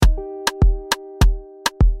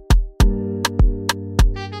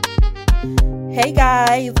Hey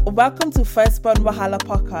guys, welcome to Firstborn Wahala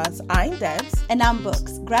Podcast. I'm Debs. And I'm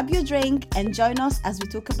Books. Grab your drink and join us as we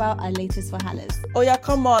talk about our latest Wahalas. Oh yeah,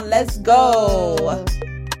 come on, let's go.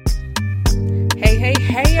 Hey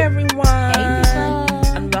everyone. Hey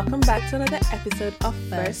people. And welcome back to another episode of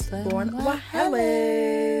Firstborn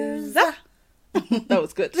Wahalas. That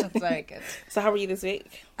was good. That's very good. So how are you this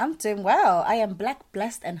week? I'm doing well. I am black,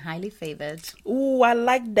 blessed, and highly favored. Ooh, I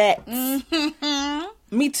like that.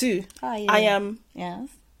 Me too. Oh, yeah. I am Yes.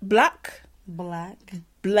 black,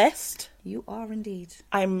 blessed. You are indeed.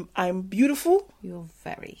 I'm beautiful, You're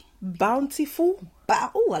very. bountiful.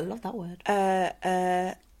 Oh, I love that word.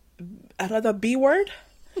 Another B word,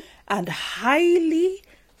 and highly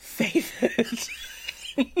favored.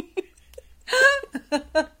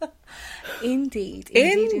 Indeed.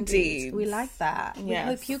 We like that. Yes. We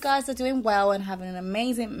hope you guys are doing well and having an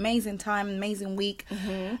amazing time, amazing week,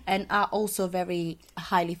 and are also very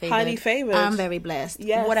highly favored. I'm very blessed.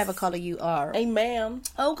 Yes. Whatever color you are. Amen.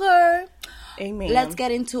 Okay. Amen. Let's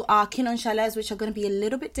get into our Kinon Chalets, which are going to be a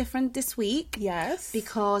little bit different this week. Yes.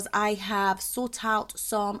 Because I have sought out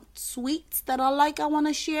some tweets that I want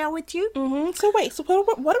to share with you. So wait, so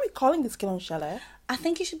what are we calling this Kinon Chalet? I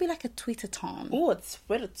think it should be like a Tweetathon. Oh, it's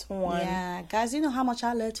Twitter-ton. Yeah, guys, you know how much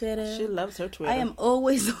I love Twitter. She loves her Twitter. I am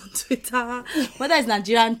always on Twitter. Whether it's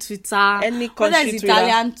Nigerian Twitter, Any country whether it's Twitter.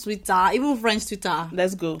 Italian Twitter, even French Twitter.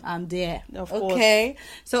 Let's go. I'm there. Of course. Okay.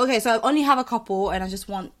 So I only have a couple and I just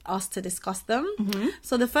want us to discuss them.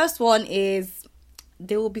 So the first one is,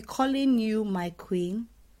 they will be calling you my queen.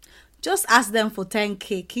 Just ask them for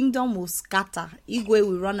 10k. Kingdom will scatter. Igwe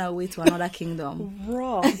will run away to another kingdom.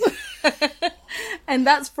 Wrong. And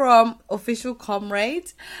that's from Official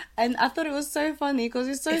Comrade. And I thought it was so funny because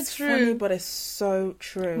it's true. Funny, but it's so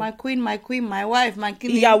true. My queen, my wife, my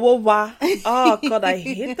king. Iyawo. Oh God, I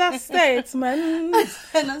hate that statement.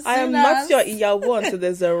 I am not your Iyawo until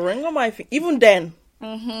there's a ring on my finger. Even then,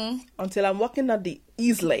 until I'm walking at the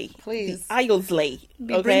Islay, Please. the Islay.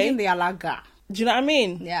 Be bringing the alaga. Do you know what I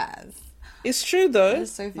mean? Yes. It's true though.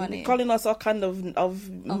 It's so funny. You're calling us all kind of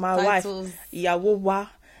my titles. wife, Iyawo,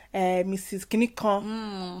 Mrs.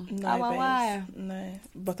 Kinikon. No, Our babes. wife. No,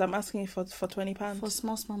 but I'm asking you for £20. For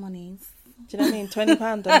small monies. Do you know what I mean?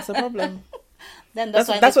 £20. That's the problem. Then that's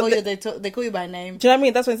why they call you by name. Do you know what I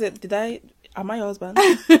mean? That's when I said, am I your husband?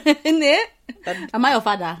 Isn't it? Am I your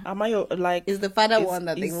father? Am I your, like... It's the father one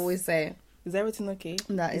that they always say. Is everything okay?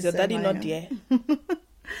 That is your daddy not there?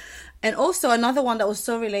 And also another one that was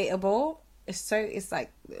so relatable. It's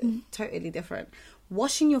like totally different.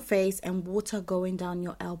 Washing your face and water going down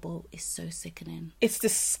your elbow is so sickening. It's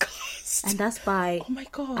disgusting. And that's by oh my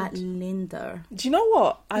God, at Linda. Do you know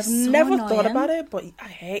what? I've never thought about it, but I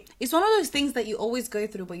hate. It's one of those things that you always go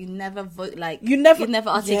through, but you never vote. Like you never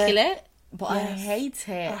articulate. Yeah. But yes. I hate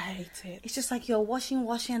it. It's just like you're washing,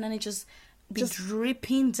 and then it just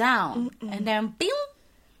dripping down, and then bing.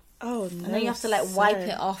 Oh no! And then you have to wipe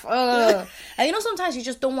it off. And sometimes you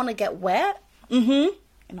just don't want to get wet.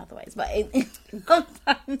 In other ways, but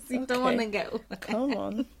sometimes you don't want to get wet. Come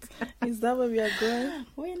on, is that where we are going?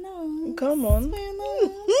 We know. Come on. We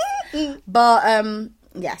know. But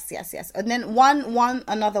yes. And then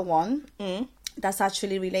another one that's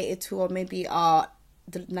actually related to, or maybe the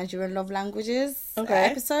Nigerian love languages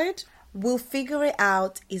episode. We'll figure it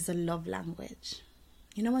out is a love language.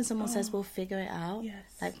 You know when someone says we'll figure it out? Yes.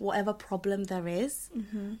 Like whatever problem there is,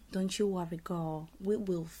 don't you worry, girl. We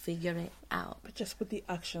will figure it out. But just put the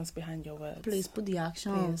actions behind your words. Please put the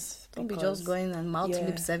actions. Don't be just going and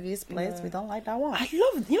lip service, please. We don't like that one. I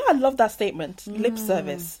love that statement. Lip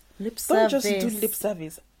service. Lip don't service. Just do lip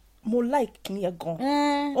service. More like clear gone.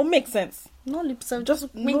 Or make sense. No lip service. Just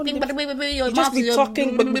your just mouth be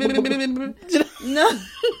talking. No.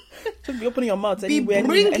 Just be opening your mouth. Be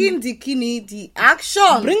bringing the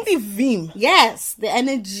action. Bring the vim. Yes, the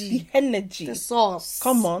energy. The sauce.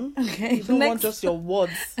 Come on. Okay. You don't want just your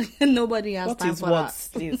words. Nobody has time for words,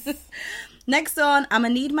 that. Please. Next on, I'm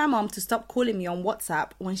gonna need my mom to stop calling me on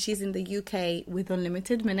WhatsApp when she's in the UK with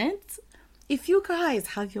unlimited minutes. If you guys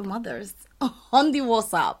have your mothers on the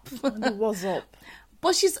WhatsApp.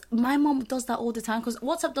 But my mom does that all the time because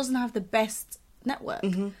WhatsApp doesn't have the best network.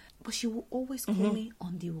 But she will always call me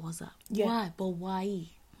on the WhatsApp. Yeah. Why? But why?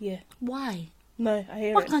 Yeah. Why? No, I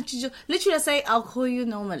hear Why can't you just literally say, I'll call you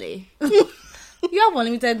normally? You have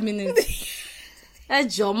unlimited minutes.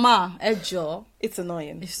 Ejo. It's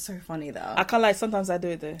annoying. It's so funny though. I can't lie, sometimes I do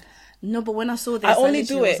it though. No, but when I saw this, I only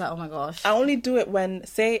do it. Was like, oh my gosh. I only do it when,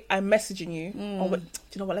 say, I'm messaging you. Or when, do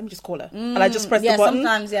you know what? Let me just call her, and I just press the button.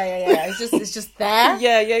 Sometimes, yeah. It's just there.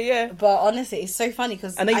 yeah. But honestly, it's so funny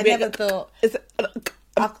because I never thought.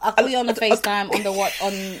 I call you on the FaceTime on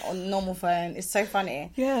the on normal phone. It's so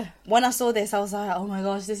funny. Yeah. When I saw this, I was like, oh my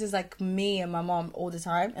gosh, this is like me and my mom all the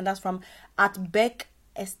time. And that's from @Beck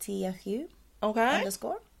STFU. Okay. _ Let's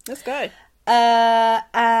go.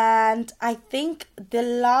 And I think the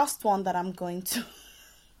last one that I'm going to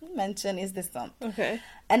mention is this one. Okay.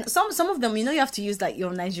 And some of them, you know, you have to use like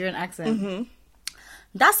your Nigerian accent.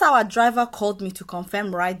 That's how a driver called me to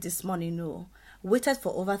confirm ride this morning. No, waited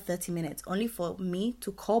for over 30 minutes only for me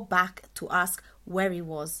to call back to ask where he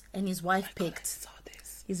was, and his wife picked. I saw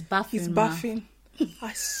this. He's bathing. He's bathing.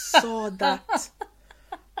 I saw that.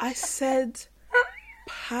 I said,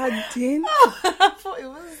 pardon? I thought it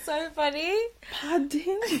was so funny.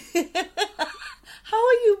 Pardon? How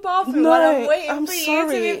are you bathing No, while I'm waiting I'm for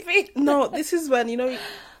sorry. you to be free? No, this is when, you know,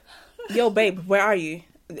 yo, babe, where are you?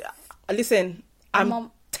 Listen,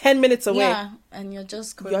 I'm 10 minutes away. Yeah, and you're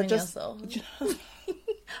just screwing yourself.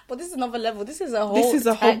 But this is another level. This is a whole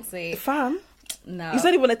taxi. Fam, No. it's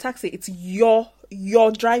not even a taxi. It's your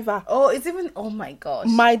driver. Oh, it's even... Oh, my gosh.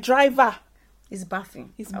 My driver. He's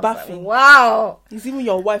bathing. He's I was bathing. Like, wow. It's even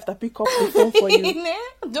your wife that pick up the phone for you.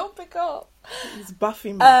 Don't pick up. He's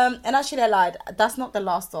bathing, man. And actually, I lied. That's not the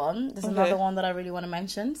last one. There's Okay. another one that I really want to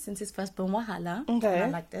mention since his firstborn Wahala. Okay. And I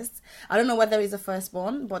like this. I don't know whether he's a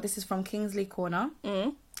firstborn, but this is from Kingsley Corner.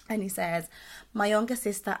 And he says, my younger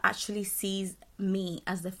sister actually sees me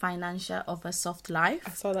as the financier of her soft life.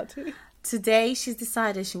 I saw that too. Today, she's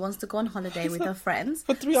decided she wants to go on holiday with her friends.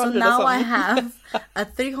 For 300 so now or I something. have a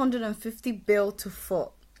 350 bill to foot.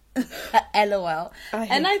 LOL.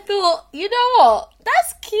 And I thought, you know what?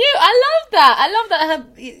 That's cute. I love that. I love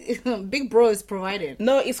that her big bro is providing.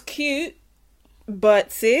 No, it's cute,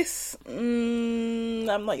 but sis, I'm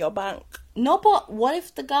not your bank. No, but what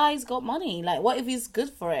if the guy's got money? Like, what if he's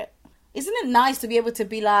good for it? Isn't it nice to be able to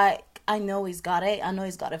be like, I know he's got it. I know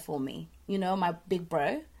he's got it for me. You know, my big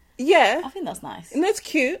bro. Yeah. I think that's nice. And it's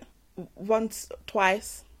cute. Once,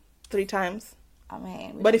 twice, 3 times. I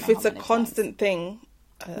mean, But if it's a constant thing,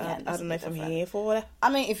 Yeah, I don't know if I'm different. here for it. I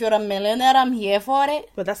mean, if you're a millionaire, I'm here for it.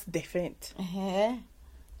 But that's different.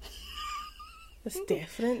 That's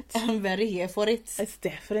different. I'm very here for it. It's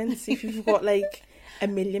different. If you've got like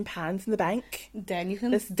 £1 million in the bank, Then you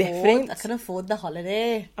can That's afford, different. I can afford the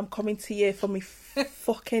holiday. I'm coming to you for my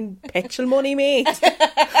fucking petrol money, mate.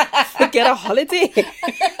 Forget a holiday.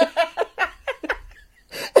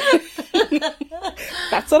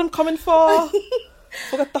 That's what I'm coming for.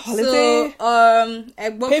 Forget the holiday.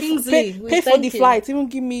 So, Kingsley, pay for the flight. Even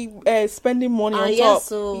give me spending money on top.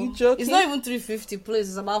 So you joking? it's not even 350, please.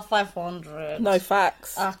 It's about 500. No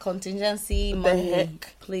facts. Contingency What the money.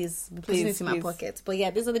 heck? Please, put Please, it into my please. pocket. But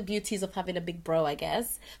yeah, these are the beauties of having a big bro, I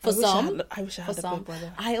guess. I wish I had a big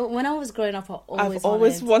brother. When I was growing up, I've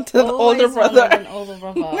always wanted an older brother. An older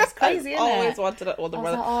brother. It's crazy, I've isn't always it? wanted an older I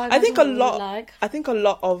was brother. like, oh, I think a imagine what it would lot. be like. I think a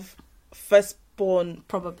lot of firstborn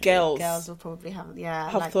Probably girls will probably have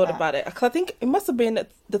have thought about it. 'Cause I think it must have been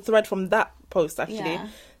the thread from that post actually. Yeah.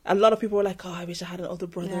 A lot of people were like, "Oh, I wish I had an older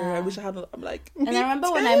brother. Yeah. I wish I had." I'm like, And I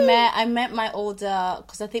remember when I met my older,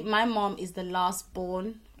 because I think my mom is the last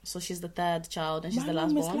born, so she's the third child and she's the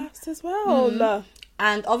last mom is born. last as well.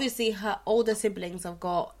 And obviously her older siblings have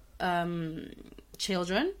got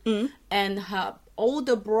children, and her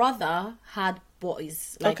older brother had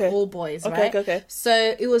boys, like all boys, right? Okay.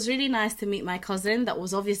 So it was really nice to meet my cousin that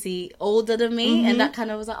was obviously older than me, and that kind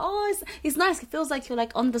of was like, oh, it's nice. It feels like you're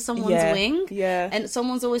like under someone's wing, and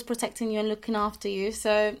someone's always protecting you and looking after you.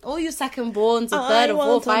 So all you second borns, or third, or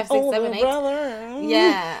fourth, 5, 6, 7, 8.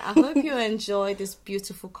 Yeah, I hope you enjoy this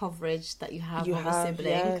beautiful coverage that you have of a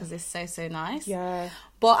sibling, because it's so nice. Yeah.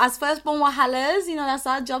 But as firstborn wahalas, you know, that's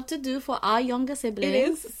our job to do for our younger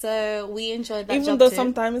siblings. So we enjoy that Even job though too.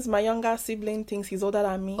 sometimes my younger sibling thinks he's older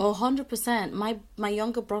than me. Oh, 100%. My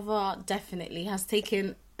younger brother definitely has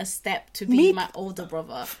taken a step to be my older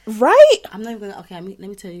brother. Right? I'm not even gonna... Okay, let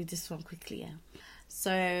me tell you this one quickly, yeah.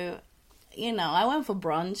 So, you know, I went for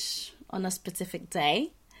brunch on a specific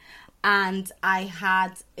day. And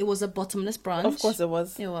it was a bottomless brunch. Of course it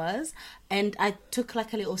was. It was. And I took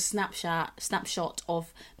like a little snapshot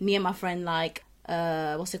of me and my friend, like,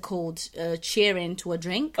 what's it called? Cheering to a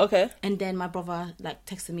drink. Okay. And then my brother, like,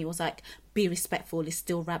 texted me, was like, be respectful, it's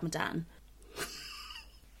still Ramadan.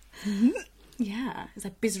 Yeah. It's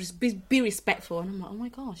like, be respectful. And I'm like, oh my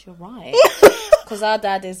gosh, you're right. Because our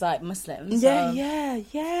dad is, like, Muslim. So Yeah.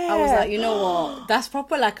 I was like, you know what? That's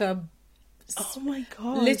proper like a... Oh my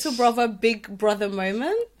god. little brother, big brother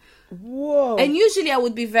moment. Whoa. And usually I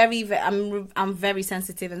would be I'm very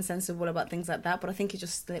sensitive and sensible about things like that, but I think it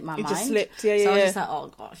just slipped my mind. It just slipped, yeah. So I was just like,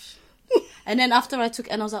 oh gosh. And then after I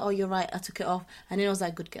was like, oh, you're right, I took it off. And then I was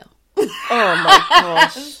like, good girl. Oh my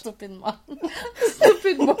gosh. Stupid man.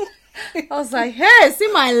 Stupid man. I was like, hey,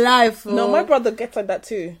 see my life. No, my brother gets like that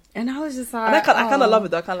too. And I was just like, and I kind of love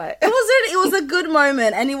it though. I can't lie. It was a good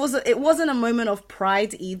moment, and it wasn't a moment of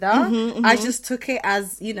pride either. I just took it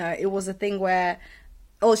as, you know, it was a thing where,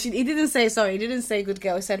 he didn't say good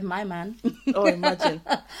girl, he said my man. Oh, imagine.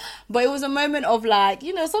 But it was a moment of like,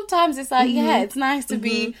 you know, sometimes it's like, yeah, it's nice to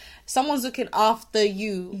be, someone's looking after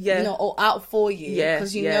you, you know, or out for you,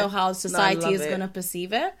 because you know how society is going to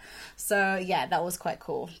perceive it. So yeah, that was quite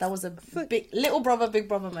cool. That was a big little brother, big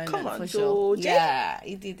brother moment. Come on, for George. Sure. Yeah,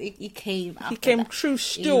 he did. He came. He came true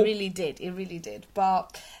still. He really did.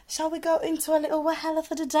 But shall we go into a little wahala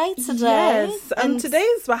for the day today? Yes. And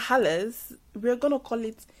today's wahalas, we're gonna call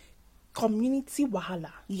it community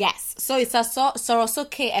wahala. Yes. So it's a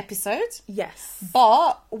sókè episode. Yes.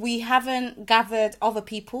 But we haven't gathered other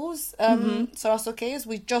people's sókès.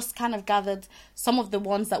 We just kind of gathered some of the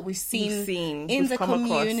ones that we've seen in the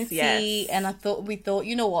community. Yes. And we thought,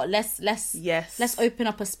 you know what, let's open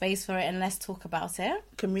up a space for it and let's talk about it.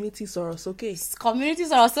 Community sókè. Community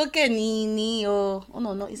sókè ni oh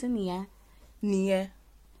no, is it nie? Nie.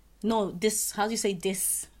 No, this, how do you say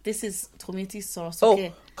this? This is community sókè.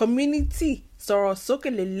 Oh, community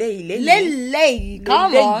sókè lele. Lele.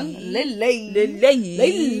 Come on. Lele.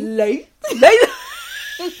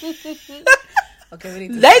 Okay, we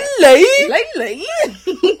need to lele.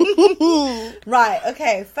 Right,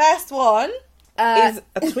 okay. First one is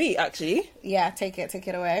a tweet, actually. Yeah, take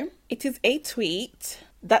it away. It is a tweet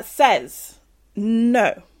that says,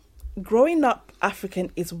 "No, growing up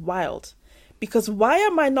African is wild. Because why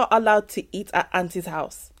am I not allowed to eat at Auntie's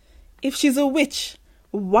house? If she's a witch,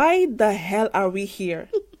 why the hell are we here?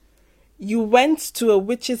 You went to a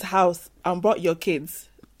witch's house and brought your kids."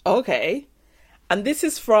 Okay. And this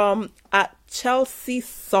is from at Chelsea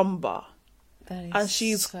Somber. And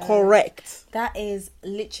she's correct. That is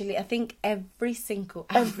literally, I think, every single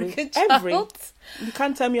African child. You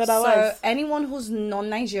can't tell me otherwise. So anyone who's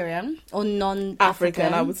non-Nigerian or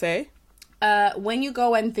African, I would say. When you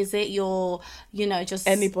go and visit your, you know, just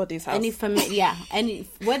anybody's house, any family,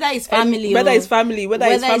 whether it's family, whether it's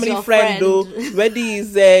family friend, or whether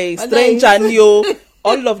it's a stranger,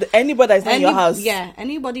 all of anybody that's in your house,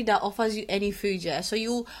 anybody that offers you any food, so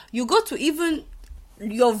you go to even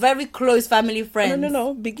your very close family friends.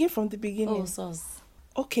 No, begin from the beginning. Oh, sauce.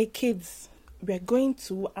 Okay, kids, we're going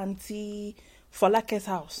to Auntie Folake's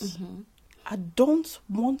house. I don't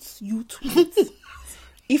want you to eat.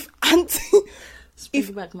 If Auntie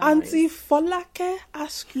Folake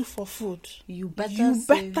asks you for food, you better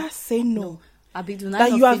say no.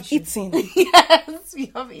 That you have eaten. Yes, you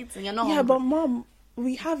have eaten. You're not hungry. But Mom,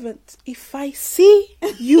 we haven't. If I see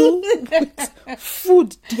you with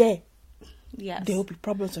food there, there will be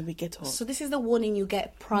problems when we get home. So this is the warning you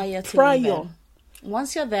get prior to leaving.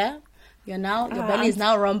 Once you're there, your belly is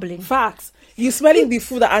now rumbling. Facts. You're smelling the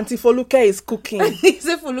food that Auntie Foluke is cooking. Is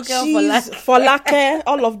it Foluke or Folake?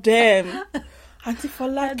 All of them. Auntie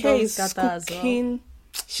Folake is cooking. Well.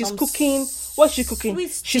 She's cooking. What's she cooking?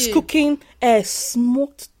 She's cooking a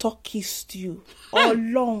smoked turkey stew. All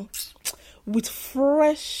long. With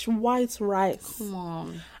fresh white rice. Come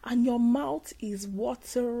on. And your mouth is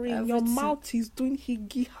watering. Everything. Your mouth is doing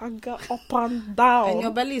higgy haga up and down. And your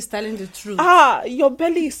belly is telling the truth. Your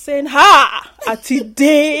belly is saying,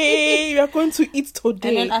 today we are going to eat today.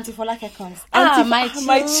 And then Auntie Folake comes.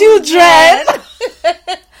 My children.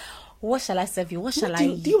 What shall I serve you? What shall I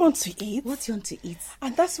eat? Do you want to eat? What do you want to eat?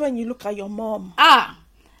 And that's when you look at your mom.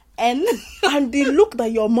 And the look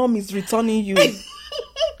that your mom is returning you.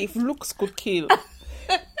 If looks could kill,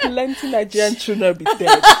 plenty Nigerian children will be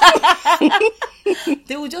dead.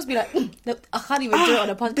 They will just be like, I can't even do it on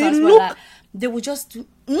a podcast. They will just,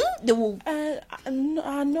 they will.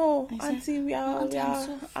 No, Auntie, we are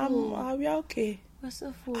okay. We're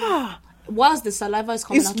so full. Whilst the saliva is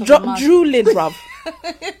coming out of your mouth. It's drooling, bruv.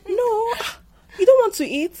 No, you don't want to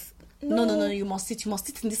eat. No, you must eat. You must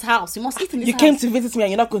eat in this house. You must eat in this house. You came to visit me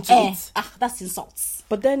and you're not going to eat. That's insults.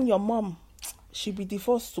 But then your mom, she'll be the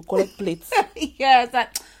first to collect plates. Yeah, it's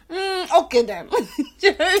like, okay then.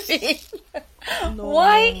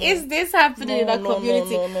 Why is this happening in our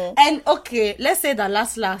community? No. And okay, let's say that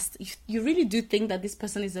last, you really do think that this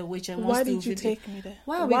person is a witch and wants to... Why did you take me there?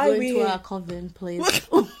 Why are we going to our coven place?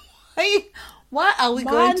 Why are we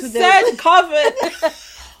going to the coven?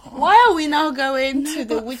 Why are we now going to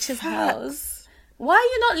the witch's house? Why are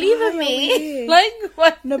you not leaving me?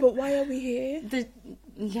 What? No, but why are we here?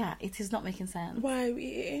 It is not making sense. Why are we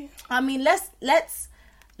here? I mean, let's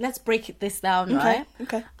break this down, right?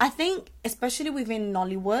 Okay. I think, especially within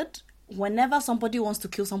Nollywood, whenever somebody wants to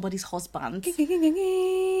kill somebody's husband,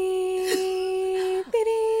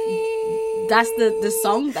 That's the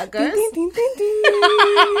song that goes.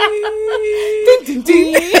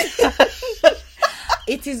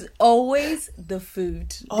 It is always the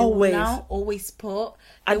food. Always. They will now always put.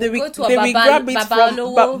 And they they will will go to a grab it from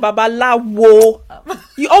babalawo. babalawo.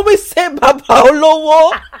 You always say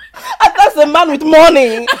babalawo. And that's a man with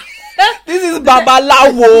money. This is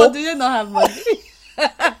babalawo. But do you not have money?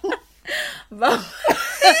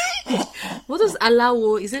 What does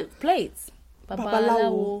alawo? Is it plates?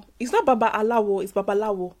 Babalawo. It's not babalawo. It's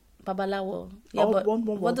babalawo. Babalawo. Yeah, Oh, but one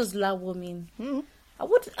what does lawo mean? I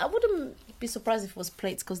wouldn't be surprised if it was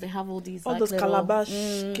plates because they have all these All like, those little, calabash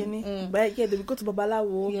skinny. But yeah, they will go to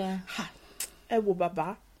babalawo. Yeah. Ewo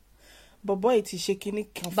baba. But boy, it is shaking.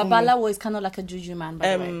 Babalawo is kind of like a juju man,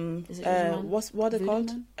 by the way. Is it juju man? What they Voodoo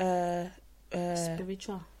called?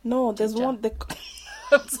 Spiritual. No, there's Ginger. one. They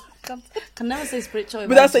Can never say spiritual.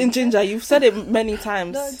 Without saying ginger, you've said it many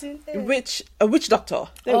times. No, I didn't. A witch doctor.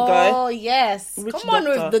 There we go. Oh yes. Witch Come on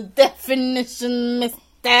doctor. with the definition, Miss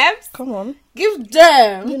Debs. Come on. Give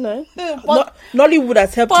them. You know. But Nollywood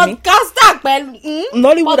has helped me. podcaster,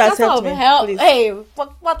 Nollywood has podcaster helped of me. help. Please. Hey,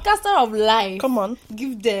 podcaster of life. Come on.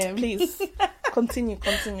 Give them. Please. Continue,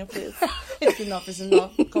 please. It's enough.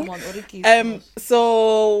 Come on, Oriki.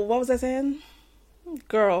 So what was I saying?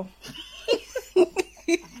 Girl.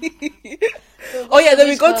 Oh yeah, then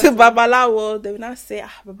we go to babalawo. They will now say,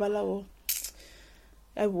 babalawo.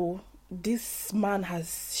 This man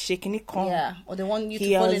has shaken it. Yeah, or they want you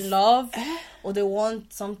to fall in love, or they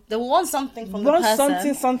want something from the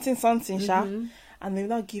person. something, sha. And they will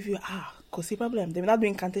not give you cause the problem. They will not do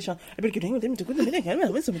incantation. No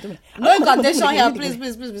incantation here, please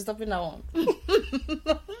be stopping that one.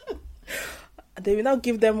 They will now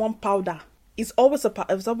give them one powder. It's always a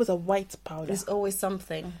white powder. It's always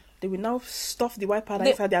something. They will now stuff the white powder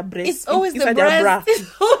inside their breast. It's always inside the their bra.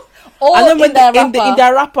 Or And then when in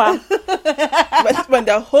their wrapper, when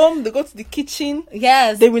they're home, they go to the kitchen.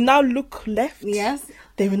 Yes. They will now look left. Yes.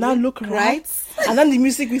 They will now look right. And then the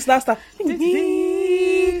music will now start. And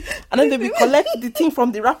then they will collect the thing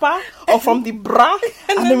from the wrapper or from the bra.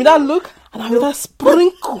 And they will now look. And I will now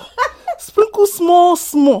sprinkle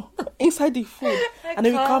small inside the food. And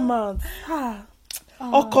then we come out.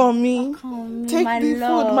 Me. Take my the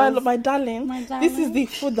love. food, my darling. My darling. This is the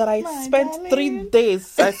food that I spent darling. 3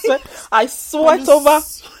 days. I sweat over.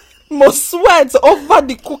 Most sweat over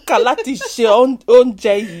the cooker láti ṣe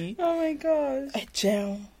oúnjẹ yìí. Oh my gosh. Ẹ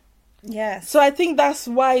jẹun. Yes. So I think that's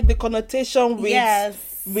why the connotation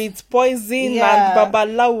with poison and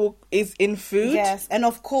babalawo is in food. Yes, and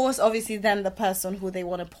of course, obviously, then the person who they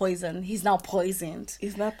want to poison, he's now poisoned.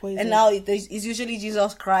 He's not poisoned. And now it's usually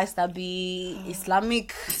Jesus Christ that be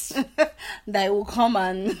Islamic that will come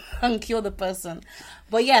and kill the person.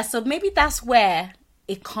 But yeah, so maybe that's where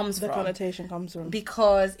it comes from. The connotation comes from.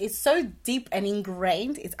 Because it's so deep and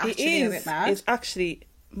ingrained. It's actually a bit mad. It's actually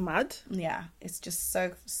mad. Yeah, it's just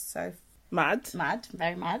so mad,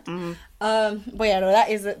 very mad. But yeah, no, that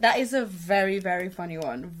is a very, very funny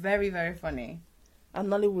one. Very, very funny. And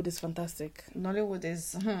Nollywood is fantastic. Nollywood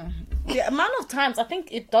is the amount of times I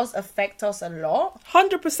think it does affect us a lot.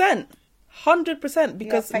 100%,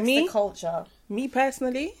 because the culture. Me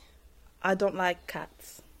personally, I don't like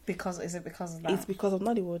cats. Is it because of that? It's because of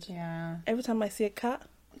Nollywood. Yeah. Every time I see a cat,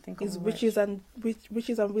 it's witches and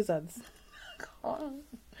wizards. God.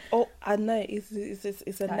 Oh, I know. It's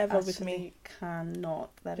a never with me. Cannot.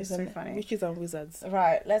 That is so funny. Witches and wizards.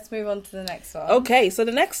 Right. Let's move on to the next one. Okay. So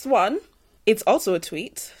the next one, it's also a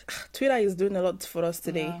tweet. Twitter is doing a lot for us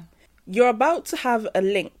today. Yeah. You're about to have a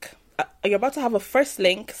link. You're about to have a first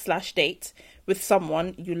link / date with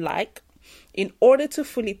someone you like in order to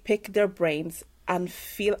fully pick their brains and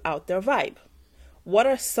feel out their vibe. What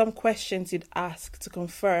are some questions you'd ask to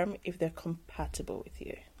confirm if they're compatible with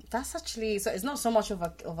you? That's actually, so it's not so much of a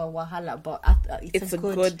wahala, but it's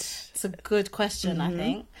a good question. I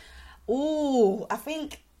think. Ooh, I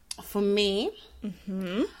think for me,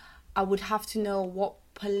 I would have to know what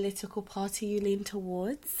political party you lean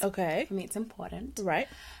towards. Okay, for me it's important. Right.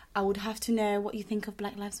 I would have to know what you think of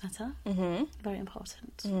Black Lives Matter. Very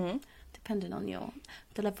important. Depending on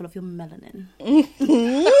the level of your melanin.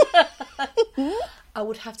 I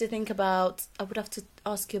would have to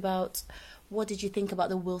ask you about, what did you think about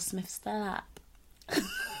the Will Smith slap?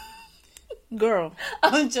 Girl.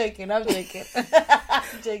 I'm joking. I'm joking.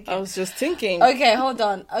 I was just thinking. Okay, hold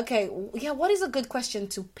on. Okay, yeah, what is a good question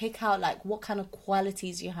to pick out, like, what kind of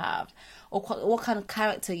qualities you have or what kind of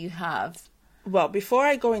character you have? Well, before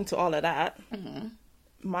I go into all of that,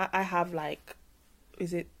 I have like,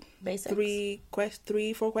 is it basics? 4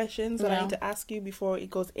 questions that I need to ask you before it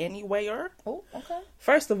goes anywhere. Oh, okay.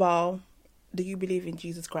 First of all, do you believe in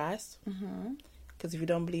Jesus Christ? Because if you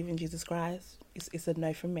don't believe in Jesus Christ, it's a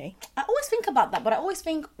no from me. I always think about that, but I always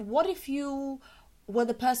think, what if you were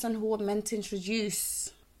the person who were meant to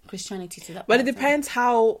introduce Christianity to that Well, person? it depends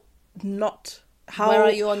how where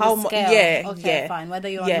are you on the scale? Yeah, okay, yeah. fine. Whether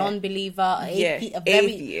you're a non-believer, a very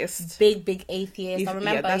atheist, big atheist. I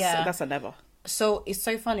remember, that's a never. So it's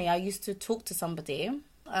so funny. I used to talk to somebody,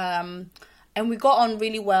 and we got on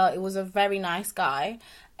really well. It was a very nice guy.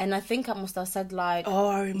 And I think I must have said like... Oh,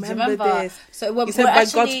 I remember this. So you said by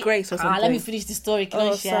God's grace or something. Let me finish the story.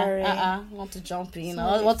 Sorry. I want to jump in.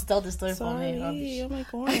 I want to tell the story for me. Oh my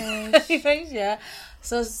gosh. Yeah.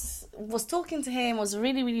 So was talking to him. Was a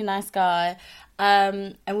really, really nice guy.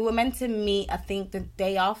 And we were meant to meet, I think, the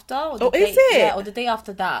day after. Or the day, is it? Yeah, or the day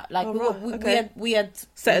after that. Like, we had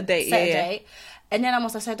set a date. And then I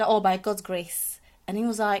must have said, oh, by God's grace. And he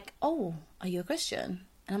was like, oh, are you a Christian?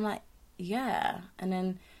 And I'm like, yeah. And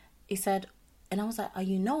then he said, and I was like, are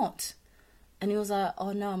you not? And he was like,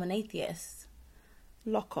 oh no, I'm an atheist.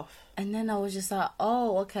 Lock off. And then I was just like,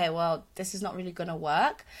 oh, okay, well, this is not really gonna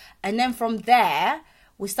work. And then from there,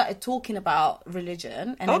 we started talking about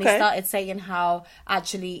religion, and then he started saying how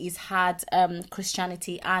actually he's had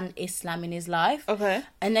Christianity and Islam in his life. Okay.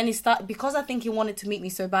 And then he started, because I think he wanted to meet me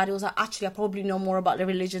so bad, he was like, actually, I probably know more about the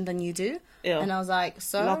religion than you do. Yeah. And I was like,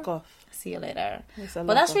 so lock off. See you later.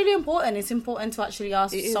 But that's really important. It's important to actually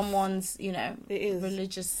ask someone's,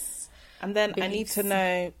 religious. And then beliefs. I need to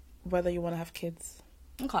know whether you want to have kids.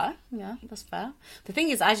 Okay, yeah, that's fair. The thing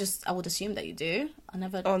is, I would assume that you do. I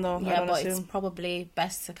never. Oh no, yeah, I don't but assume. It's probably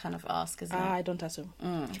best to kind of ask, isn't it? I don't assume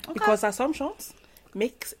Okay. because assumptions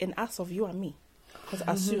makes an ass of you and me. Because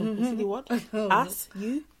assume, you see the word? Ass,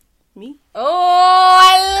 you, me. Oh,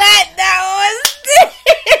 I like that one.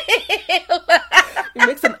 It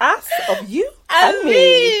makes an ass of you and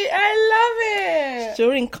me. I love it.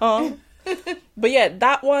 During calm. But yeah,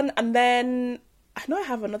 that one, and then I know I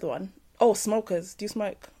have another one. Oh, smokers. Do you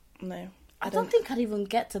smoke? No, I don't think I'd even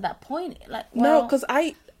get to that point. Like, no, because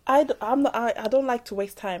I don't like to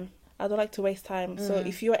waste time. I don't like to waste time. So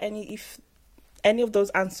if any of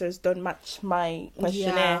those answers don't match my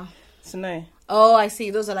questionnaire, so no. Oh, I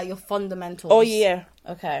see. Those are like your fundamentals. Oh yeah.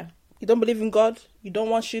 Okay. You don't believe in God. You don't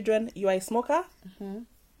want children. You are a smoker.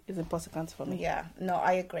 It's impossible for me. Yeah. No,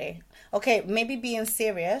 I agree. Okay, maybe being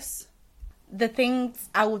serious. The things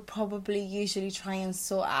I would probably usually try and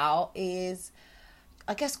sort out is,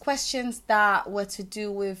 I guess, questions that were to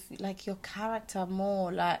do with like your character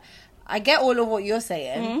more. Like, I get all of what you're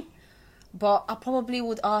saying, but I probably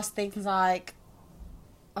would ask things like,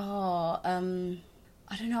 I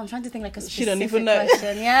don't know, I'm trying to think like a specific she don't even know.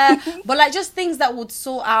 question. Yeah. But like just things that would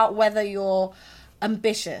sort out whether you're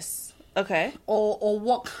ambitious. Okay. Or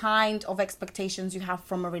what kind of expectations you have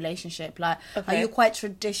from a relationship. Like, are you quite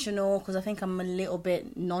traditional? Because I think I'm a little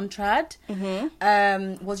bit non-trad.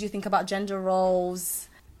 What do you think about gender roles?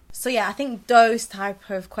 So yeah, I think those type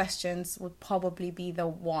of questions would probably be the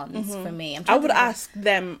ones for me. I would ask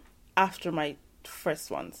them after my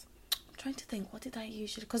first ones. Trying to think, what did I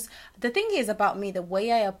usually, because the thing is about me, the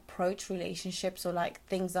way I approach relationships or like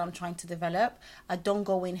things that I'm trying to develop, I don't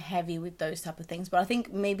go in heavy with those type of things, but I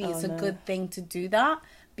think maybe it's a good thing to do that,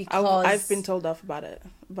 because I've been told off about it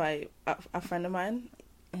by a friend of mine,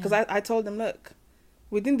 because I told him, look,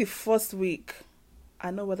 within the first week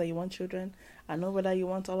I know whether you want children, I know whether you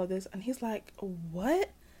want all of this, and he's like,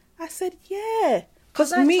 what? I said, yeah.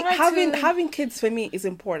 Because me having kids for me is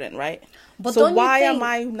important, right? But so why am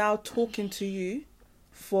I now talking to you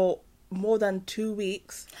for more than 2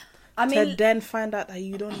 weeks to then find out that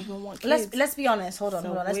you don't even want kids? Let's be honest. Hold on.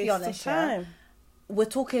 Let's be honest. Yeah? We're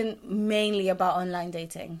talking mainly about online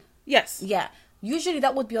dating. Yes. Yeah. Usually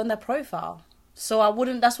that would be on their profile. So I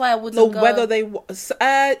wouldn't. That's why I wouldn't. No, whether they.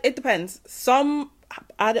 It depends. Some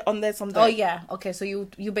add it on there, some don't. Oh yeah, okay. So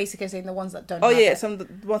you basically saying the ones that don't. Oh yeah, some the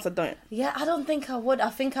ones that don't. Yeah, I don't think I would. I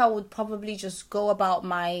think I would probably just go about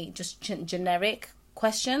my just generic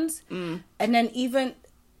questions, and then even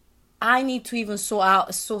I need to even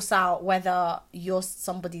source out whether you're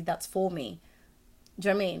somebody that's for me. Do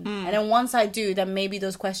you know what I mean? And then once I do, then maybe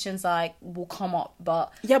those questions like will come up.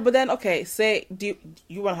 But yeah, but then okay, say do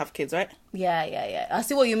you want to have kids, right? Yeah. I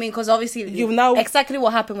see what you mean, because obviously you've now exactly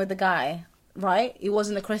what happened with the guy. Right, he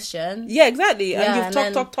wasn't a Christian. Yeah, exactly. Yeah, and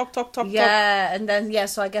you've talked. Yeah, and then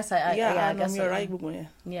so I guess I guess you're right.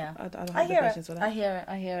 Yeah, I don't have I the hear patience it. for that.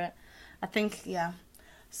 I hear it. I think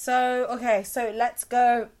So okay, so let's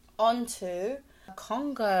go on to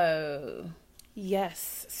Congo.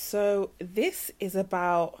 Yes. So this is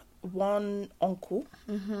about one uncle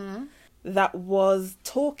that was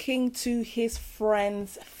talking to his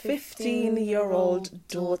friend's 15-year-old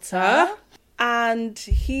daughter. And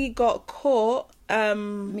he got caught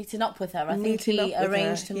meeting up with her. I think he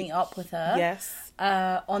arranged to meet up with her. Yes.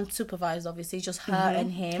 Unsupervised, obviously, just her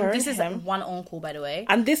and him. This is one uncle, by the way.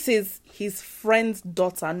 And this is his friend's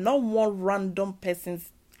daughter, not one random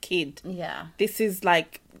person's kid. Yeah. This is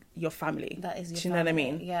like your family. That is your family. Do you know what I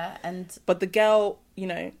mean? Yeah. But the girl, you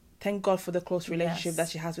know, thank God for the close relationship that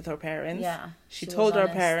she has with her parents. Yeah. She told her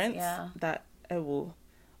parents yeah. that,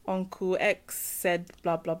 Uncle X said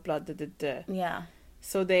blah, blah, blah, Yeah.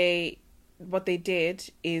 So what they did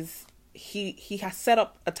is he has set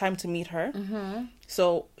up a time to meet her. Mm-hmm.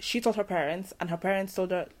 So she told her parents, and her parents told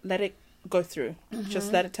her, let it go through. Mm-hmm.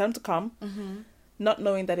 Just let it tell him to come, not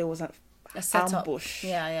knowing that it was an ambush.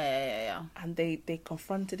 Yeah. And they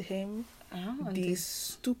confronted him. Oh, These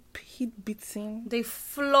stupid beating. They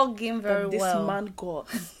flog him very well. This man got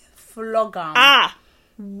flog him.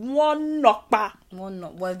 One knockback.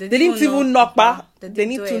 Well, they didn't even knock back. They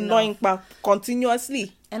need to knock him back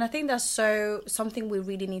continuously. And I think that's something we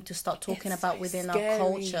really need to start talking about within scary. Our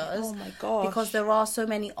cultures. Oh my gosh. Because there are so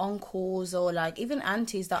many uncles or like even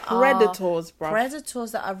aunties that predators, bro.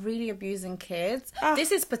 Predators that are really abusing kids.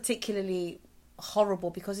 This is particularly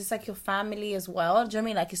horrible because it's like your family as well. Do you know what I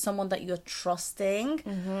mean? Like it's someone that you're trusting.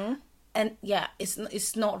 Mm-hmm. And yeah,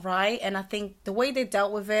 it's not right. And I think the way they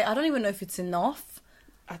dealt with it, I don't even know if it's enough.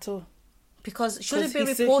 At all. Because should it be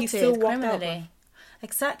reported criminally?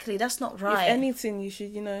 Exactly, that's not right. If anything, you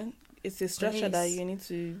should, it's a structure that you need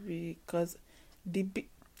to be, because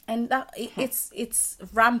and that it's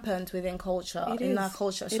rampant within culture, in our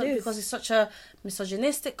culture, because it's such a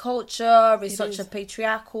misogynistic culture, it's such a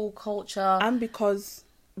patriarchal culture, and because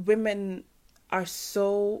women are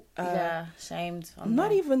so shamed.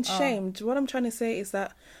 Not even shamed. What I'm trying to say is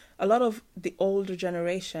that a lot of the older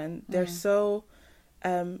generation, they're so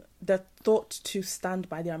they're thought to stand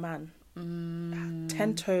by their man.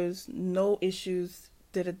 10 toes, no issues.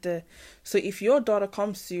 So if your daughter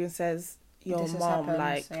comes to you and says, your mom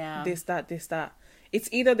like this, that, it's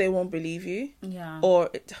either they won't believe you, or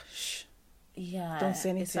don't say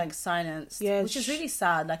anything. It's like silence, which is really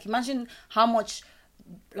sad. Like imagine how much.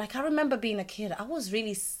 Like I remember being a kid, I was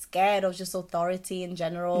really scared of just authority in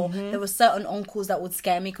general. There were certain uncles that would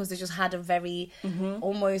scare me because they just had a very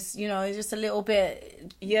almost, just a little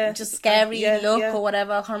bit just scary look or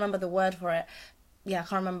whatever. I can't remember the word for it. I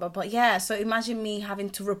can't remember. But so imagine me having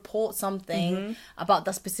to report something about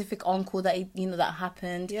that specific uncle that that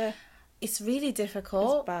happened. It's really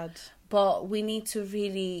difficult. It's bad. But we need to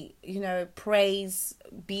really, praise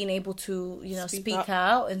being able to, speak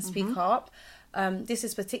out and speak up. This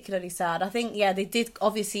is particularly sad. I think, they did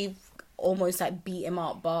obviously almost like beat him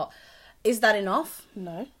up, but is that enough?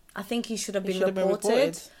 No. I think he should have been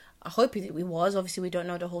reported. I hope he was. Obviously, we don't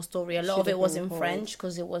know the whole story. A lot of it was in French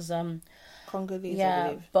because it was Congolese, I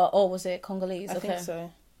believe. But was it Congolese? I think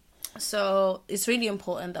so. So it's really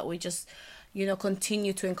important that we just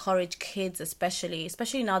continue to encourage kids, especially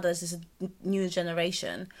now there's this new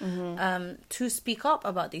generation, to speak up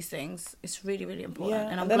about these things. It's really, really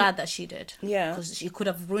important. And I'm glad that she did. Yeah. Because she could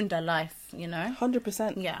have ruined her life,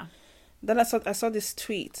 100%. Yeah. Then I saw this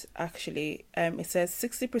tweet, actually. It says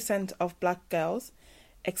 60% of black girls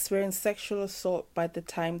experience sexual assault by the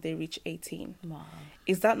time they reach 18. Wow.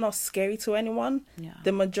 Is that not scary to anyone? Yeah.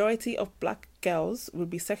 The majority of black girls will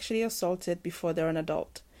be sexually assaulted before they're an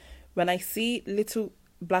adult. When I see little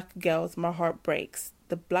black girls, my heart breaks.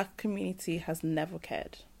 The black community has never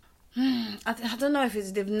cared. I don't know if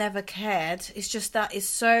they've never cared. It's just that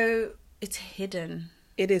it's hidden.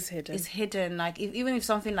 It is hidden. It's hidden. Like even if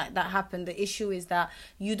something like that happened, the issue is that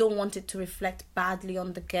you don't want it to reflect badly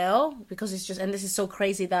on the girl, because it's just, and this is so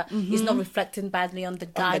crazy that it's not reflecting badly on the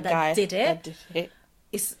guy that did it.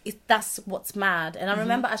 That's what's mad. And I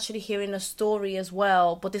remember actually hearing a story as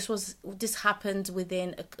well, but this happened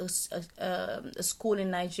within a school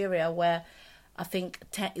in Nigeria where I think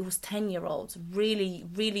it was 10-year-olds, really,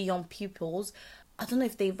 really young pupils. I don't know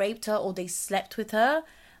if they raped her or they slept with her,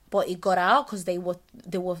 but it got out because they were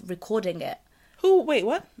recording it. Wait,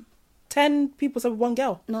 what? 10 people said one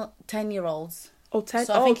girl? No, 10-year-olds. Oh, 10.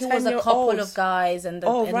 So I think it was a couple of guys and the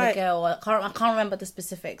girl. I can't remember the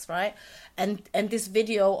specifics, right? And this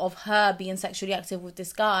video of her being sexually active with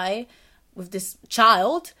this guy, with this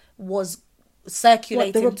child, was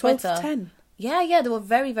circulating on Twitter. Both 10? Yeah, they were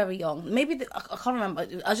very, very young. Maybe I can't remember.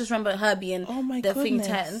 I just remember her being thing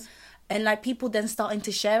 10. And like people then starting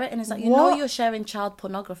to share it, and it's like, you're sharing child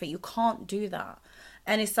pornography. You can't do that.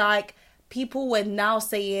 And it's like people were now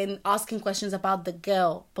asking questions about the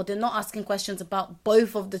girl, but they're not asking questions about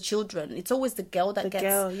both of the children. It's always the girl that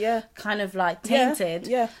gets kind of like tainted,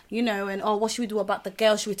 you know, and what should we do about the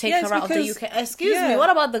girl? Should we take her out of the UK? Excuse me, what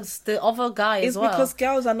about the other guy as well? It's because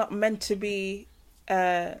girls are not meant to be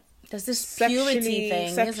there's this purity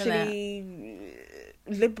thing, sexually isn't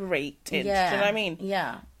it? Liberated. Do you know what I mean?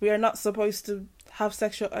 Yeah. We are not supposed to have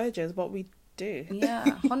sexual urges, but we do.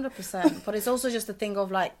 Yeah, 100%. But it's also just a thing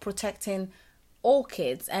of like protecting all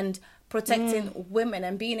kids and protecting women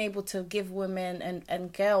and being able to give women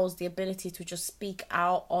and girls the ability to just speak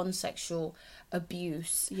out on sexual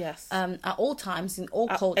abuse. Yes. At all times, in all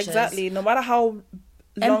cultures. Exactly. No matter how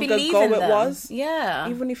long ago it was. Yeah.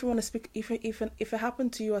 Even if you want to speak, if it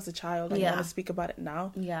happened to you as a child and you want to speak about it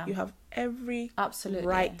now, you have every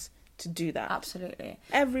right to do that. Absolutely.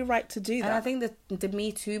 Every right to do that. And I think that the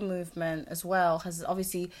Me Too movement as well has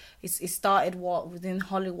obviously, it started within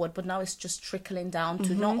Hollywood, but now it's just trickling down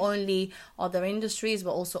to not only other industries,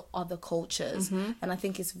 but also other cultures. And I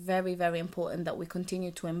think it's very, very important that we continue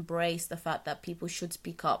to embrace the fact that people should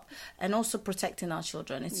speak up and also protecting our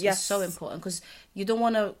children. It's just so important because you don't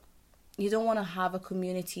want to have a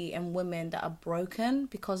community and women that are broken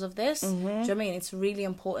because of this. Do you know what I mean? It's really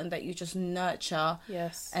important that you just nurture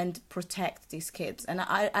and protect these kids. And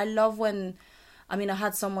I love when, I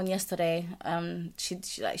had someone yesterday,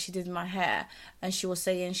 she did my hair and she was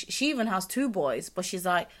saying, she even has 2 boys, but she's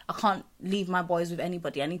like, I can't leave my boys with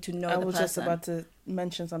anybody. I need to know the person. I was just about to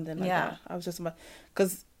mention something like that. I was just about,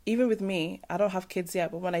 because even with me, I don't have kids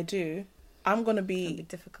yet, but when I do, I'm gonna be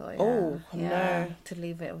difficult. No, to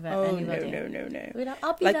leave it with anybody. No.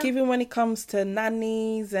 Like even when it comes to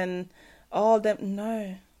nannies and all them,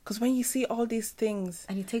 no, because when you see all these things,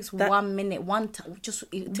 and it takes 1 minute,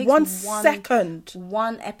 it takes 1 second,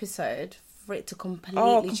 1 episode for it to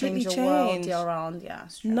completely change your world around. Yeah,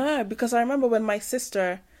 no, because I remember when my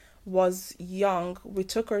sister was young, we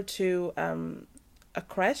took her to a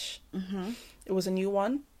creche. It was a new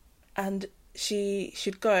one, and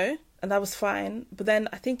she'd go. And that was fine. But then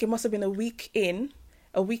I think it must have been a week in.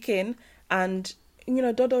 And,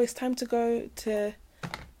 Dodo, it's time to go to...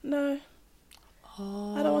 No.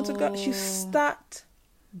 Oh. I don't want to go. She start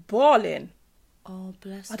bawling. Oh,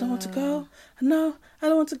 bless her. I don't want to go. No, I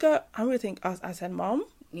don't want to go. I'm really thinking, I said, Mom.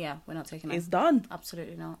 Yeah, we're not taking it. It's done.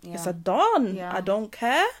 Absolutely not. Yeah. It's done. Yeah. I don't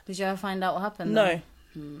care. Did you ever find out what happened? No.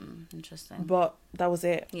 Interesting. But that was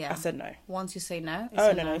it. Yeah. I said no. Once you say no,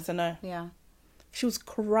 it's a no. Yeah. She was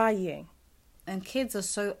crying. And kids are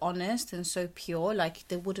so honest and so pure, like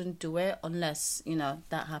they wouldn't do it unless,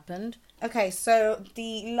 that happened. Okay, so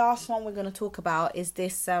the last one we're going to talk about is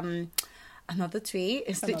this another tweet.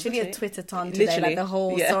 It's literally a Twitter-ton today, like the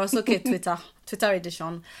whole sókè Twitter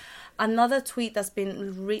edition. Another tweet that's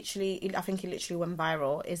been I think it literally went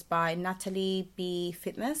viral, is by Natalie B.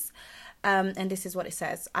 Fitness. And this is what it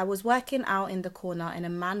says. I was working out in the corner and a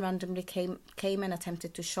man randomly came and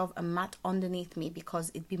attempted to shove a mat underneath me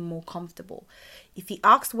because it'd be more comfortable. If he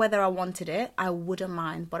asked whether I wanted it, I wouldn't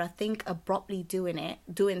mind. But I think abruptly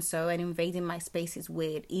doing so and invading my space is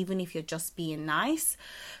weird, even if you're just being nice.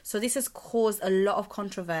 So this has caused a lot of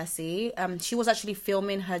controversy. She was actually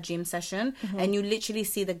filming her gym session and you literally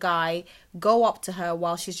see the guy go up to her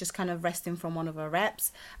while she's just kind of resting from one of her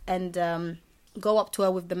reps and... go up to her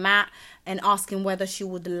with the mat and asking whether she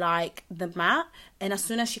would like the mat. And as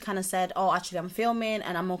soon as she kind of said, oh, actually I'm filming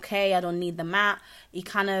and I'm okay, I don't need the mat, he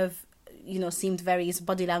kind of, seemed his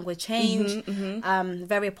body language changed,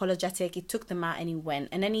 very apologetic. He took the mat and he went.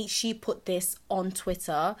 And then she put this on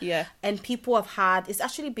Twitter. Yeah. And people it's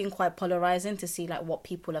actually been quite polarizing to see like what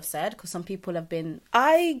people have said, because some people have been...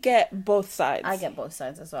 I get both sides. I get both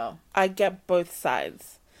sides as well. I get both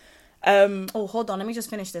sides. Hold on, let me just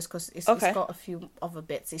finish this because it's got a few other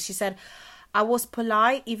bits. She said, I was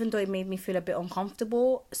polite even though it made me feel a bit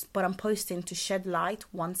uncomfortable, but I'm posting to shed light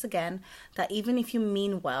once again that even if you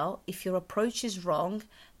mean well, if your approach is wrong,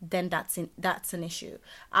 then that's an issue.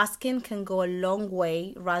 Asking can go a long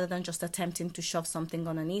way rather than just attempting to shove something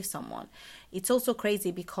underneath someone. It's also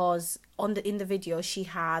crazy because in the video she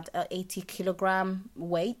had a 80 kilogram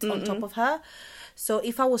weight on top of her. So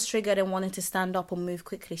if I was triggered and wanted to stand up or move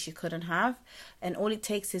quickly, she couldn't have. And all it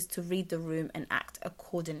takes is to read the room and act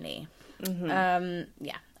accordingly. I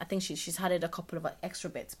think she's added a couple of extra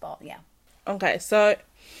bits, but yeah. Okay, so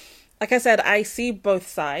like I said, I see both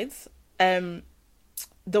sides.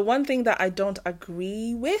 The one thing that I don't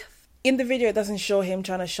agree with, in the video it doesn't show him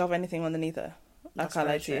trying to shove anything underneath her. That's I can't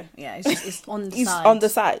lie to you. Yeah, it's on the He's side. on the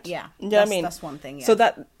side. Yeah, you know what I mean? That's one thing. Yeah. So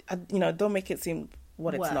that don't make it seem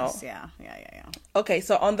what worse. It's not. Yeah. Okay,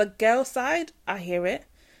 so on the girl side, I hear it.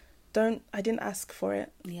 I didn't ask for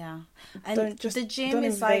it. Yeah. And the gym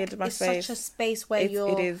is invade like, my it's space. such a space where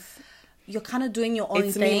It is. you're kind of doing your own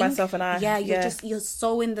It's thing. me, myself, and I. Yeah, you're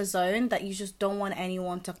so in the zone that you just don't want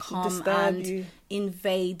anyone to come Disturb and you.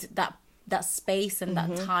 invade that space and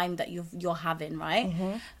that time that you're having, right?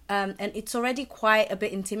 And it's already quite a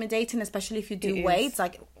bit intimidating, especially if you do weights.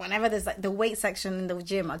 Like whenever there's like the weight section in the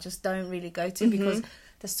gym, I just don't really go to because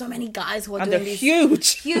there's so many guys who are doing these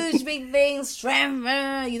huge big things,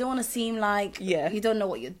 strength. You don't want to seem like you don't know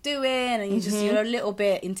what you're doing, and you're a little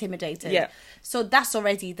bit intimidated. Yeah. So that's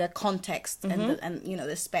already the context and you know,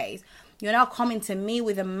 the space. You're now coming to me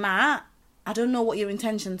with a mat. I don't know what your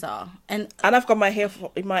intentions are, and I've got my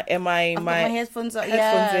my headphones are,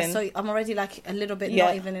 in. so I'm already like a little bit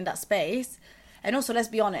not even in that space. And also, let's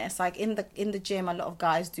be honest, like in the gym, a lot of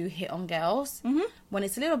guys do hit on girls when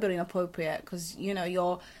it's a little bit inappropriate, because you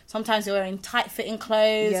know sometimes you're wearing tight fitting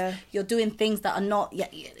clothes, you're doing things that are not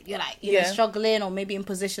you're like know, struggling, or maybe in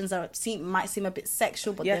positions that might seem a bit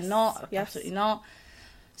sexual, but they're not, absolutely not.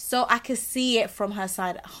 So I can see it from her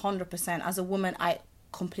side 100%. As a woman, I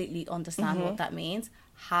completely understand what that means.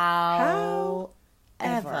 However,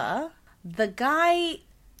 the guy,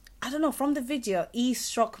 I don't know, from the video, he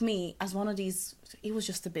struck me as one of these, he was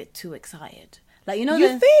just a bit too excited. Like, you know,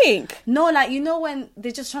 you think? No, like, you know, when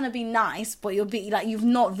they're just trying to be nice, but you'll be like, you've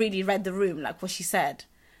not really read the room, like what she said.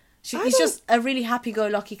 He's just a really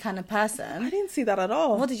happy-go-lucky kind of person. I didn't see that at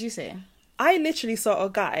all. What did you see? I literally saw a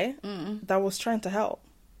guy that was trying to help.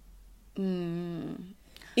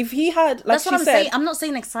 If he had, like, that's what I'm saying. I'm not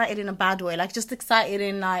saying excited in a bad way. Like, just excited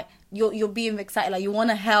in like you're being excited, like you want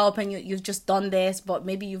to help, and you've just done this, but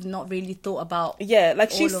maybe you've not really thought about. Yeah, like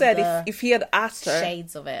she said, if he had asked her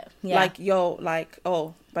shades of it, like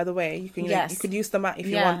oh, by the way, you can you could use the mat if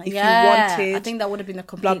you want, if you wanted. I think that would have been a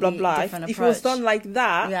completely different approach. If it was done like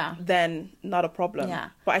that, then not a problem. Yeah,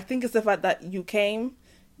 but I think it's the fact that you came,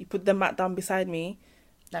 you put the mat down beside me.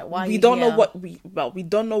 Like, why we don't know what we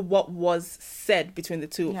don't know what was said between the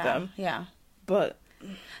two of them. Yeah. But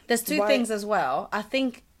there's two things as well. I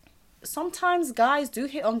think sometimes guys do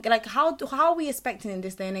hit on, like, how are we expecting in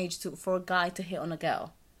this day and age for a guy to hit on a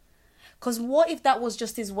girl? Because what if that was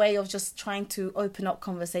just his way of just trying to open up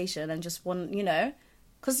conversation and just want, you know,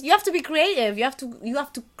 because you have to be creative. You have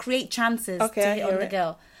to create chances to hit on the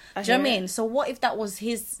girl. Do you know what I mean? So what if that was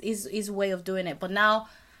his way of doing it? But now,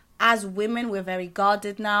 as women, we're very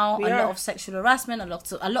guarded now. A lot of sexual harassment, a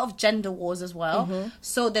lot of gender wars as well.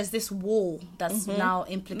 So there's this wall that's now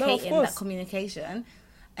implicating that communication.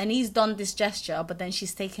 And he's done this gesture, but then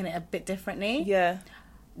she's taken it a bit differently. Yeah.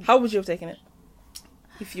 How would you have taken it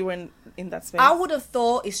if you were in that space? I would have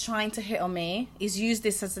thought he's trying to hit on me. He's used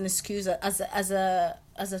this as an excuse, as a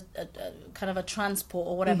kind of a transport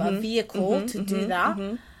or whatever, a vehicle to do that.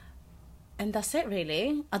 And that's it,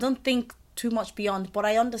 really. I don't think too much beyond, but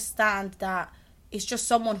I understand that it's just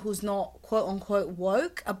someone who's not quote unquote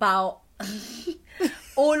woke about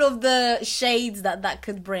all of the shades that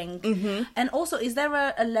could bring. And also, is there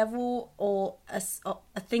a level or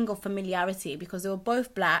a thing of familiarity, because they were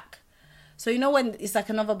both black, so you know when it's like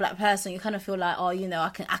another black person, you kind of feel like, oh, you know, I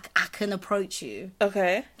can approach you.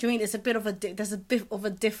 Okay. Do you mean there's a bit of a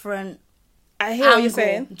different I hear what you're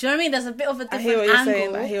saying. Do you know what I mean? There's a bit of a different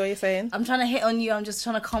angle. I hear what you're saying. I'm trying to hit on you. I'm just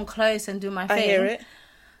trying to come close and do my thing. I hear it.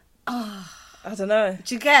 Oh, I don't know.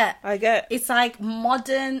 Do you get? I get. It's like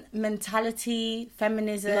modern mentality,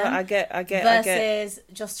 feminism. No, I get. Versus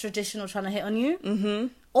just traditional trying to hit on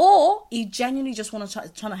you. Or you genuinely just want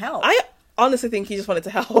to trying to help. I honestly think he just wanted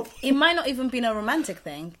to help. It might not even be a romantic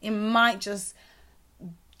thing. It might just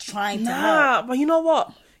trying to help. But you know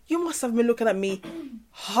what? You must have been looking at me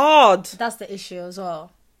hard. That's the issue as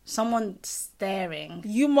well. Someone staring.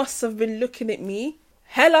 You must have been looking at me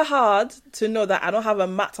hella hard to know that I don't have a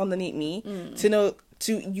mat underneath me.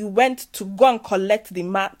 You went to go and collect the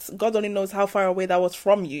mat. God only knows how far away that was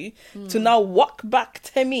from you. To now walk back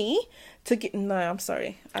to me to get... No, I'm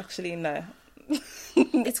sorry. Actually, no.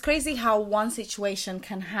 It's crazy how one situation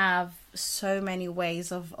can have so many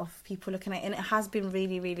ways of people looking at it, and it has been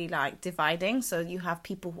really, really like dividing. So you have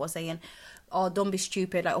people who are saying, oh, don't be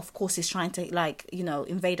stupid, like of course he's trying to, like, you know,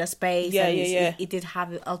 invade a space, he did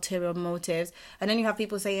have ulterior motives. And then you have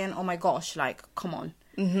people saying, oh my gosh, like, come on.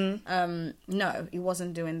 No, he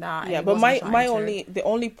wasn't doing that. Yeah, but the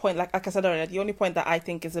only point, like I said earlier, the only point that I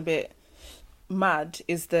think is a bit mad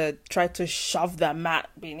is the try to shove that mat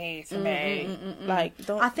beneath me. Like,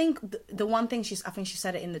 don't. I think the one thing she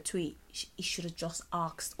said it in the tweet. He should have just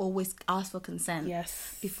always asked for consent.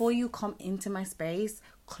 Yes. Before you come into my space,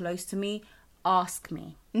 close to me, ask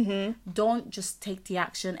me. Don't just take the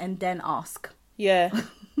action and then ask. Yeah.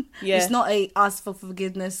 Yeah. It's not a ask for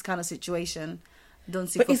forgiveness kind of situation. Don't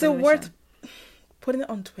seek But for is it permission. worth putting it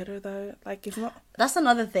on Twitter though? Like, it's not. That's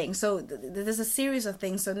another thing. So there's a series of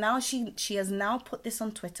things. So now she has now put this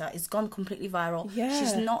on Twitter. It's gone completely viral. Yeah.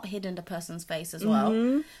 She's not hidden the person's face as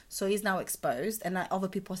well. So he's now exposed. And like other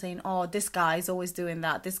people are saying, oh, this guy's always doing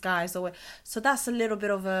that. This guy's always... So that's a little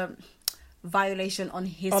bit of a violation on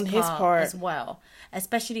his part as well.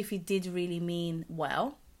 Especially if he did really mean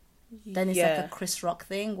well. Then it's like a Chris Rock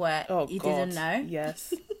thing where he didn't know.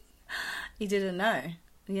 Yes. He didn't know.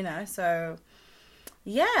 You know, so...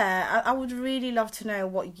 Yeah, I would really love to know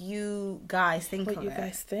what you guys think of it. What you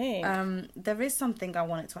guys think. There is something I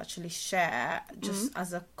wanted to actually share just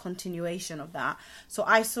as a continuation of that. So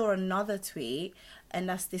I saw another tweet, and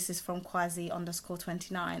this is from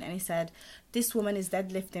Quasi_29, and he said, this woman is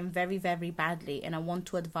deadlifting very, very badly, and I want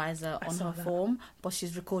to advise her on her form, but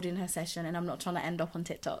she's recording her session, and I'm not trying to end up on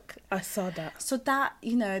TikTok. I saw that. So that,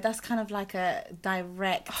 you know, that's kind of like a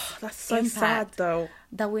direct that's so sad though.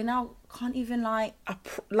 That we now can't even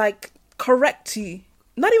correct you.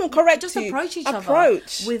 Not even correct just you. Approach each other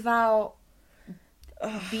without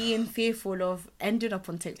being fearful of ending up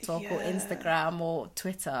on TikTok or Instagram or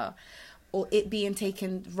Twitter, or it being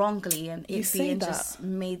taken wrongly and it being just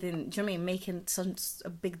made in, do you know what I mean, making such a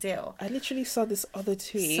big deal. I literally saw this other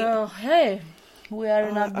tweet. So hey, we are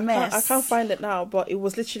in a mess. I can't find it now, but it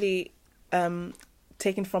was literally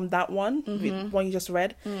taken from that one you just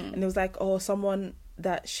read, and it was like, oh, someone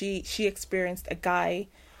that she experienced a guy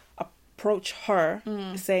approach her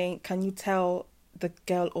saying, can you tell the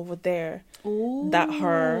girl over there that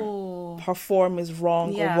her form is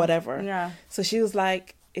wrong or whatever. So she was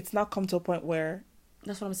like, it's now come to a point where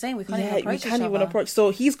that's what I'm saying, we can't even approach each other. So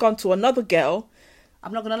he's gone to another girl.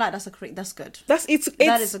 I'm not gonna lie, that's good. That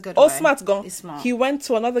is a good way. Smart's gone. It's smart. He went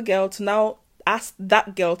to another girl to now ask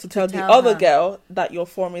that girl to tell the other girl that your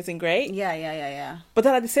form isn't great. Yeah. But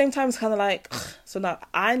then at the same time, it's kind of like, so now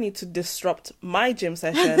I need to disrupt my gym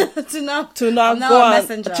session to now go on.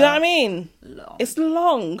 Do you know what I mean? It's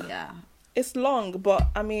long. Yeah. It's long, but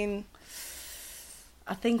I mean,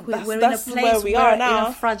 I think we're in a place where we are now.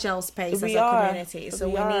 In a fragile space as a community. So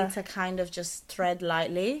we need to kind of just tread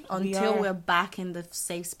lightly until we're back in the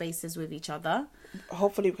safe spaces with each other.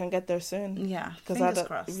 Hopefully we can get there soon. Yeah, because I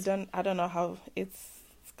don't know how it's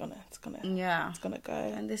gonna go.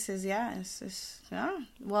 And this is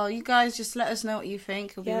well, you guys just let us know what you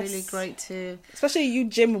think. It'll be really great to, especially you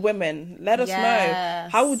gym women, let us know,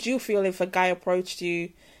 how would you feel if a guy approached you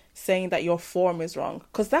saying that your form is wrong?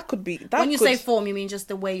 Because that could be that. When you say form, you mean just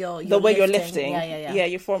the way you're lifting. Yeah,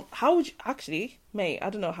 your form. How would you actually, mate, I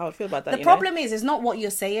don't know how I feel about that. The problem is, it's not what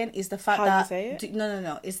you're saying, is the fact how you say it?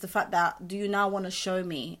 No. It's the fact that, do you now want to show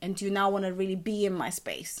me, and do you now want to really be in my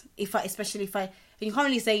space? Especially if you can't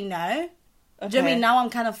really say no. Okay. Do you know what I mean? Now I'm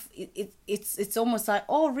kind of, it's almost like,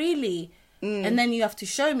 oh really? And then you have to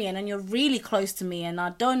show me, and then you're really close to me, and I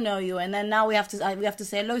don't know you, and then now we have to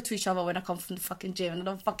say hello to each other when I come from the fucking gym, and I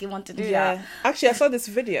don't fucking want to do that. Actually, I saw this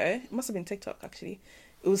video. It must have been TikTok. Actually,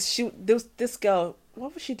 there was this girl.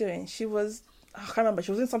 What was she doing? She was, I can't remember. She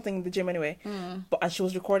was doing something in the gym anyway, and she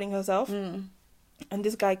was recording herself. And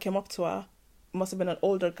this guy came up to her. It must have been an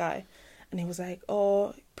older guy, and he was like,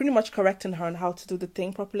 "Oh," pretty much correcting her on how to do the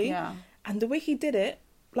thing properly. Yeah. And the way he did it,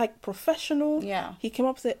 like professional. Yeah. He came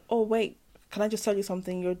up and said, "Oh wait, can I just tell you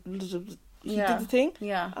something?" He did the thing.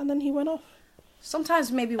 Yeah. And then he went off.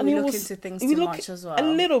 Sometimes maybe we look into things too much as well. A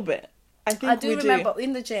little bit. I do remember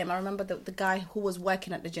in the gym, I remember the guy who was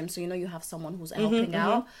working at the gym, so you have someone who's helping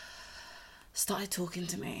out, started talking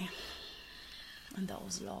to me. And that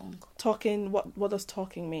was long. Talking, what does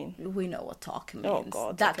talking mean? We know what talking means. Oh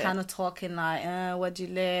God. That kind of talking, like, where do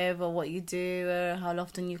you live, or what you do, or how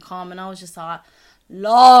often you come. And I was just like,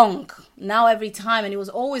 long. Now every time, and it was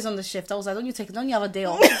always on the shift. I was like, don't you have a day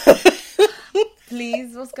off?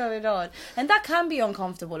 Please, what's going on? And that can be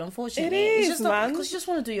uncomfortable, unfortunately. It is, it's just man. Because you just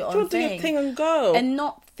want to do your own thing. Do your thing and go. And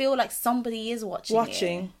not feel like somebody is watching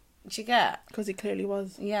you. Did you get? Because he clearly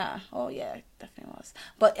was. Yeah. Oh, yeah, definitely was.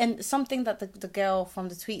 But, and something that the girl from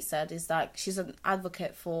the tweet said is like, she's an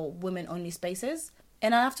advocate for women-only spaces.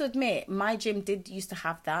 And I have to admit, my gym used to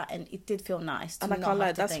have that, and it did feel nice. And I can't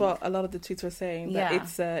lie, that's what a lot of the tweets were saying.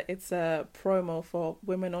 That it's a promo for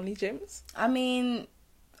women-only gyms. I mean,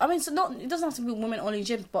 so it doesn't have to be women-only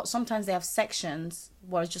gyms, but sometimes they have sections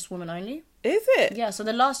where it's just women-only. Is it? Yeah. So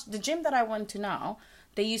the gym that I went to now,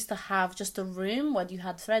 they used to have just a room where you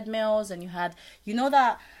had treadmills, and you had,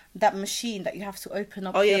 that machine that you have to open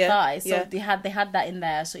up your thighs. So they had that in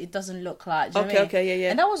there, so it doesn't look like. Okay.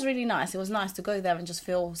 And that was really nice. It was nice to go there and just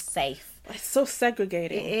feel safe. It's so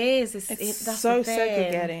segregating. It is. That's so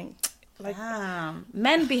segregating. Like,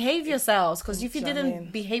 men, behave yourselves, because if you Do you know didn't what I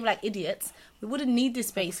mean? behave like idiots, we wouldn't need these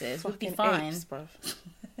spaces. We'd be fucking fine. apes, bruv.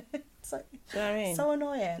 So, Do you know what I mean? so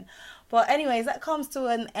annoying. But anyways, that comes to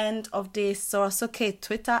an end of this sókè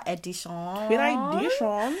Twitter edition.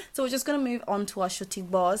 So we're just going to move on to our shooty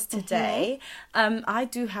bars today. I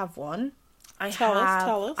do have one. Tell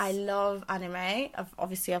us. I love anime.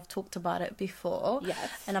 I've talked about it before.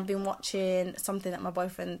 Yes. And I've been watching something that my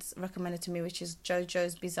boyfriend recommended to me, which is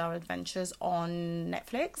JoJo's Bizarre Adventures on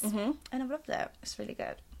Netflix. And I've loved it. It's really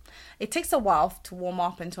good. It takes a while to warm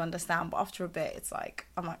up and to understand, but after a bit, it's like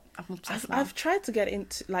I'm obsessed now. I've tried to get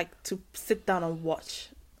into, like, to sit down and watch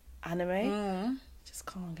anime. Just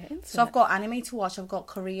can't get into it. So I've got anime to watch. I've got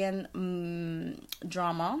Korean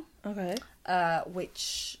drama. Okay.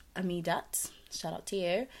 Which Amidat, shout out to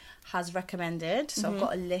you, has recommended. So I've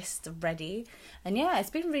got a list ready. And yeah, it's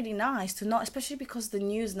been really nice to not, especially because the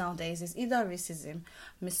news nowadays is either racism,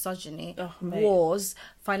 misogyny, wars,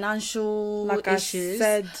 financial issues.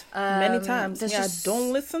 Like I said many times,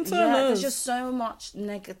 don't listen to the news. There's just so much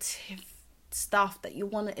negative stuff that you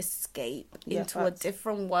want to escape into a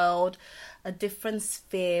different world, a different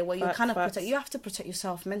sphere where you kind of protect. You have to protect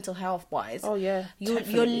yourself mental health wise. Oh yeah,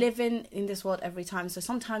 you're living in this world every time, so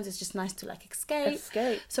sometimes it's just nice to like escape.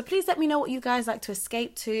 So please let me know what you guys like to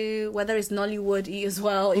escape to, whether it's Nollywood as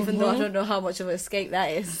well, even though I don't know how much of an escape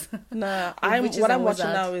that is. No, I'm watching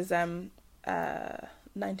now is 90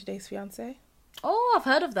 Days Fiancé. Oh, I've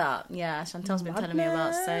heard of that. Yeah, Chantel's been telling me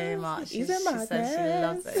about so much. She said she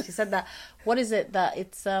loves it. She said that, what is it, that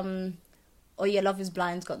it's, oh yeah, Love is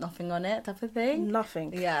Blind's got nothing on it type of thing?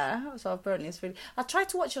 Nothing. Yeah, so apparently it's really... I tried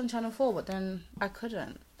to watch it on Channel 4, but then I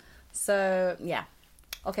couldn't. So, yeah.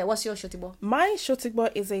 Okay, what's your shooty My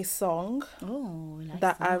shooty is a song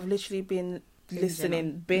that nice. I've literally been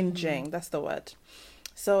binging. That's the word.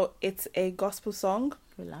 So it's a gospel song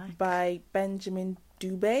by Benjamin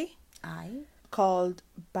Dubé. Called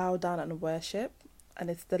Bow Down and Worship, and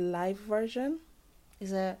it's the live version.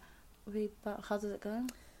 Is it? How does it go?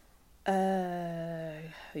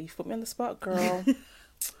 You've put me on the spot, girl.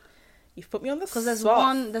 You've put me on the spot. Because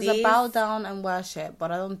there's a Bow Down and Worship, but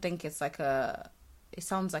I don't think it's like it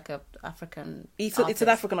sounds like a African. It's an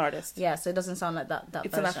African artist. Yeah, so it doesn't sound like that.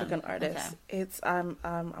 It's version. an African artist. Okay. It's I'm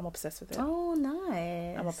obsessed with it. Oh,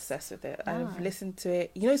 nice. I'm obsessed with it. Nice. I've listened to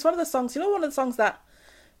it. You know, it's one of the songs. You know, one of the songs that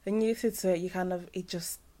when you listen to it, it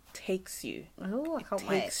just takes you. Oh, I can't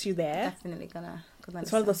wait. Takes you there. Definitely gonna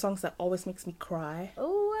it's one of those songs that always makes me cry.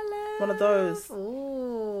 Oh, I love. One of those.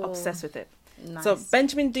 Ooh. Obsessed with it. Nice. So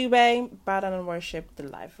Benjamin Dubé, Bow Down and Worship, the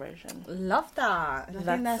live version. Love that. I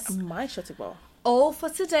think that's my shooty ball. All for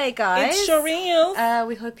today, guys. It's Shireen.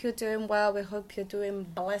 We hope you're doing well. We hope you're doing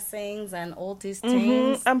blessings and all these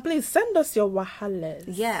things. And please send us your wahalas.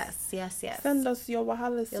 Yes. Send us your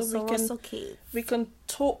wahalas so we can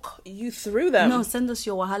talk you through them. No, send us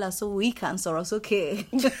your wahala so we can okay.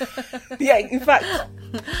 Yeah, in fact,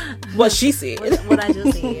 what she said. What I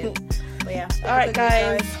just said. But yeah. All right,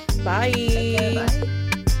 guys. Bye. Okay, bye.